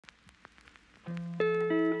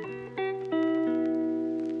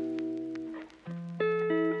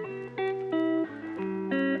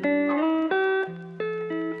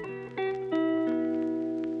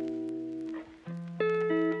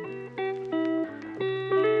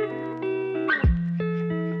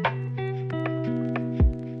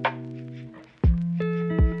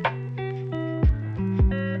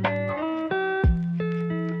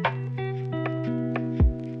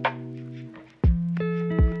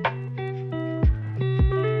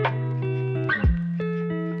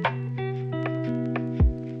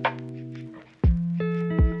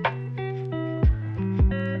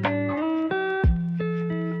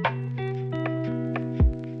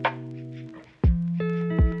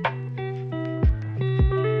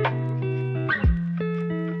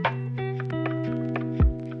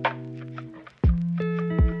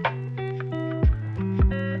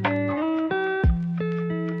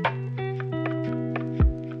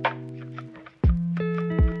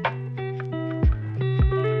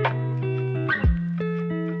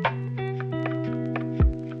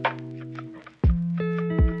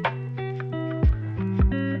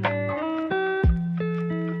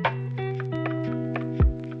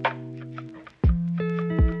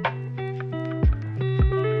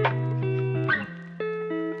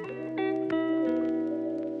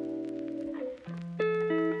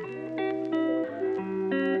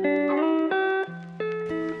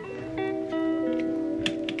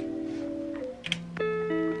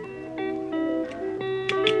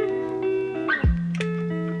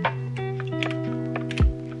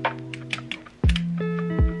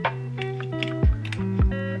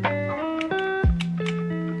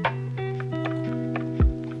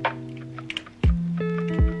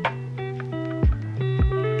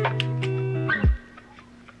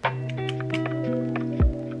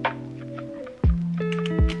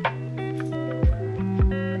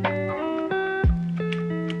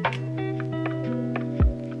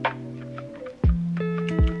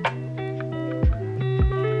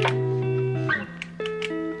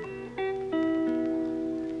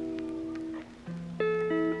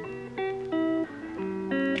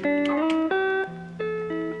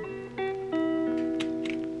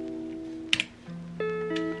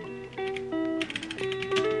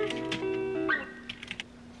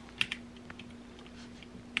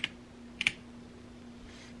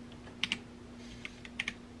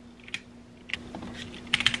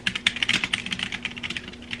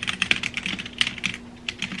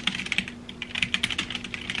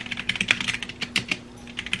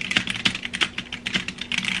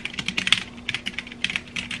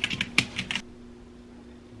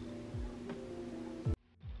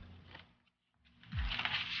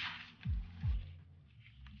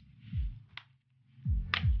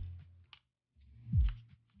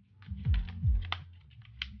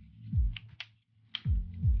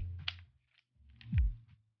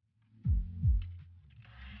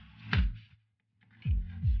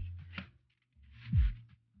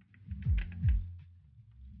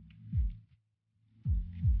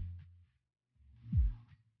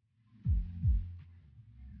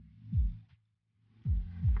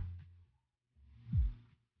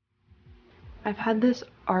I've had this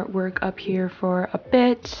artwork up here for a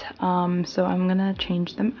bit, so I'm gonna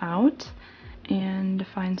change them out and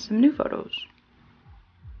find some new photos.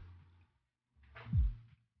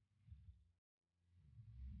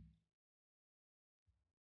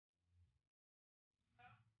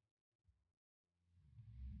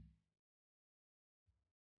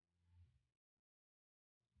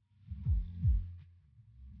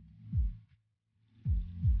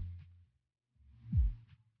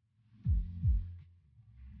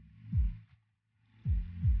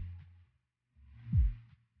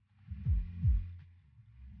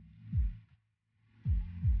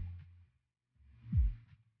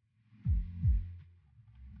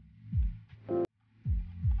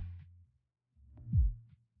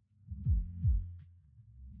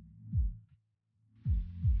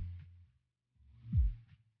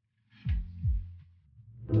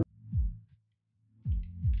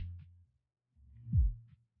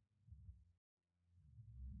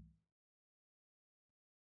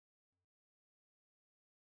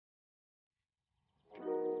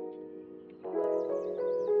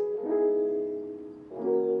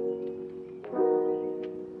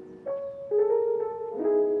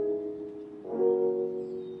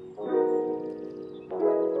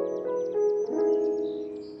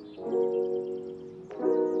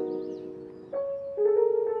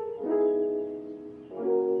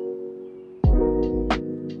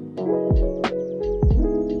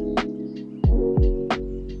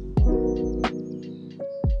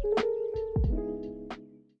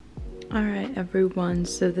 Alright everyone,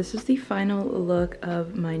 so this is the final look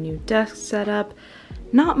of my new desk setup.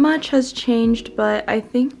 Not much has changed, but I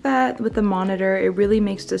think that with the monitor it really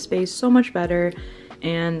makes the space so much better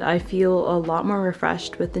and I feel a lot more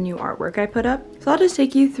refreshed with the new artwork I put up. So I'll just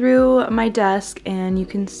take you through my desk and you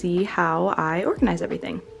can see how I organize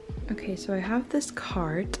everything. Okay, so I have this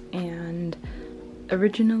cart and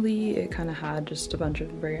originally it kind of had just a bunch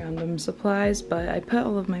of random supplies, but I put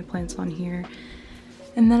all of my plants on here.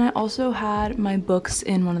 And then I also had my books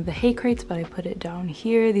in one of the hay crates, but I put it down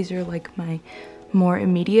here. These are like my more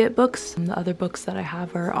immediate books. The other books that I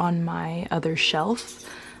have are on my other shelf.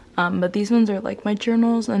 But these ones are like my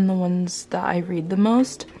journals and the ones that I read the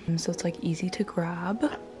most. So it's like easy to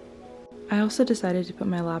grab. I also decided to put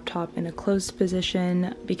my laptop in a closed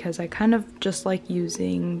position because I kind of just like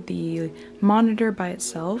using the monitor by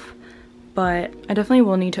itself. But I definitely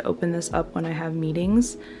will need to open this up when I have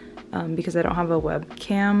meetings. Because I don't have a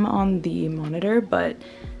webcam on the monitor, but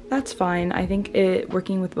that's fine. I think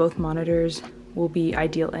working with both monitors will be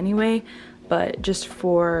ideal anyway, but just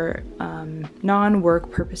for non-work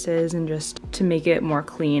purposes and just to make it more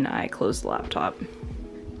clean, I closed the laptop.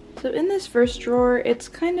 So in this first drawer, it's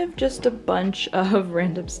kind of just a bunch of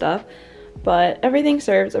random stuff, but everything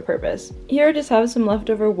serves a purpose. Here I just have some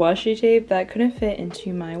leftover washi tape that couldn't fit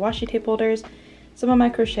into my washi tape holders, some of my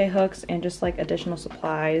crochet hooks, and just like additional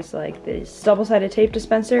supplies like this double-sided tape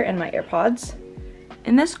dispenser and my AirPods.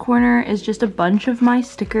 In this corner is just a bunch of my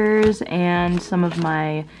stickers and some of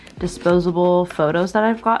my disposable photos that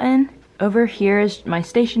I've gotten. Over here is my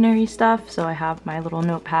stationery stuff, so I have my little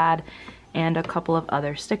notepad and a couple of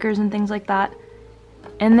other stickers and things like that.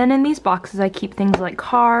 And then in these boxes I keep things like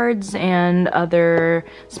cards and other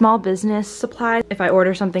small business supplies. If I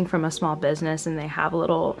order something from a small business and they have a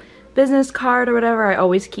little business card or whatever, I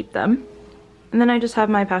always keep them. And then I just have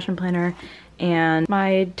my passion planner and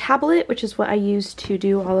my tablet, which is what I use to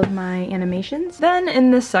do all of my animations. Then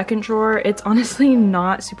in this second drawer, it's honestly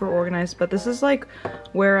not super organized, but this is like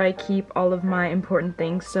where I keep all of my important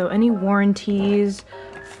things. So any warranties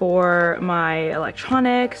for my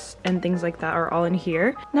electronics and things like that are all in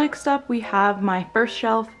here. Next up, we have my first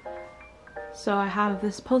shelf. So I have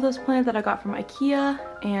this pothos plant that I got from IKEA,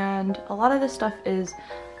 and a lot of this stuff is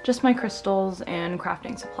just my crystals and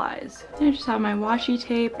crafting supplies. And I just have my washi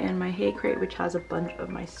tape and my hay crate, which has a bunch of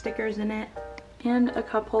my stickers in it, and a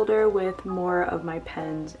cup holder with more of my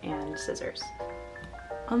pens and scissors.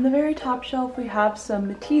 On the very top shelf, we have some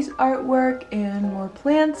Matisse artwork and more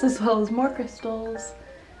plants as well as more crystals.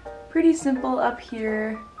 Pretty simple up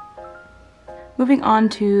here. Moving on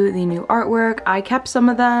to the new artwork, I kept some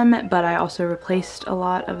of them, but I also replaced a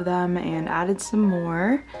lot of them and added some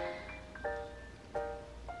more.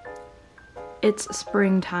 It's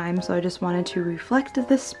springtime, so I just wanted to reflect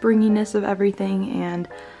the springiness of everything, and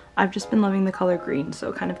I've just been loving the color green,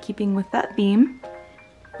 so kind of keeping with that theme.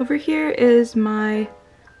 Over here is my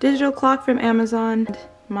digital clock from Amazon,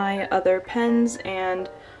 my other pens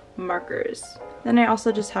and markers. Then I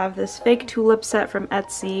also just have this fake tulip set from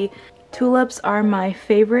Etsy. Tulips are my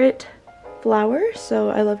favorite flower,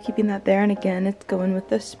 so I love keeping that there, and again, it's going with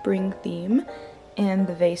the spring theme. And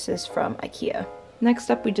the vase is from IKEA.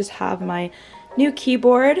 Next up, we just have my new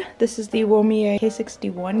keyboard. This is the Wormier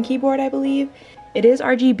k66 keyboard, I believe. It is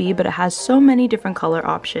RGB, but it has so many different color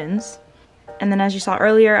options. And then as you saw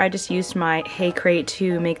earlier, I just used my hay crate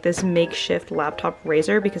to make this makeshift laptop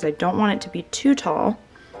raiser because I don't want it to be too tall.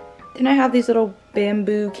 Then I have these little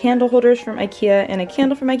bamboo candle holders from IKEA and a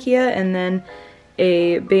candle from IKEA, and then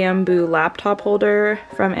a bamboo laptop holder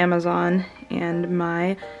from Amazon, and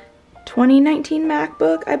my 2019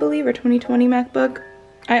 MacBook, I believe, or 2020 MacBook.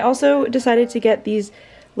 I also decided to get these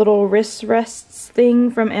little wrist rests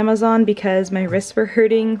thing from Amazon because my wrists were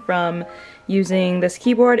hurting from using this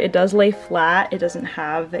keyboard. It does lay flat, it doesn't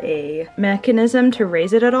have a mechanism to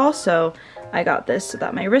raise it at all, so I got this so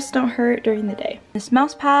that my wrists don't hurt during the day. This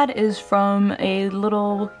mouse pad is from a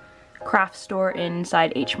little craft store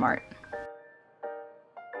inside H Mart.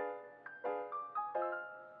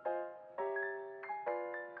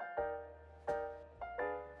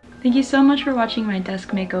 Thank you so much for watching my desk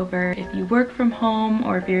makeover. If you work from home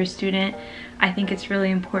or if you're a student, I think it's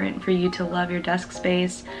really important for you to love your desk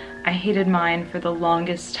space. I hated mine for the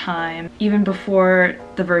longest time. Even before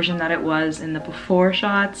the version that it was in the before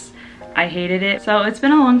shots, I hated it. So it's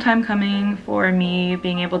been a long time coming for me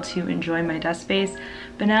being able to enjoy my desk space,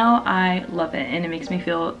 but now I love it and it makes me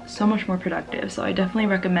feel so much more productive. So I definitely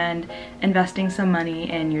recommend investing some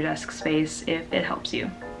money in your desk space if it helps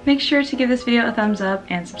you. Make sure to give this video a thumbs up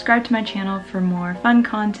and subscribe to my channel for more fun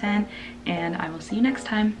content, and I will see you next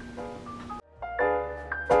time.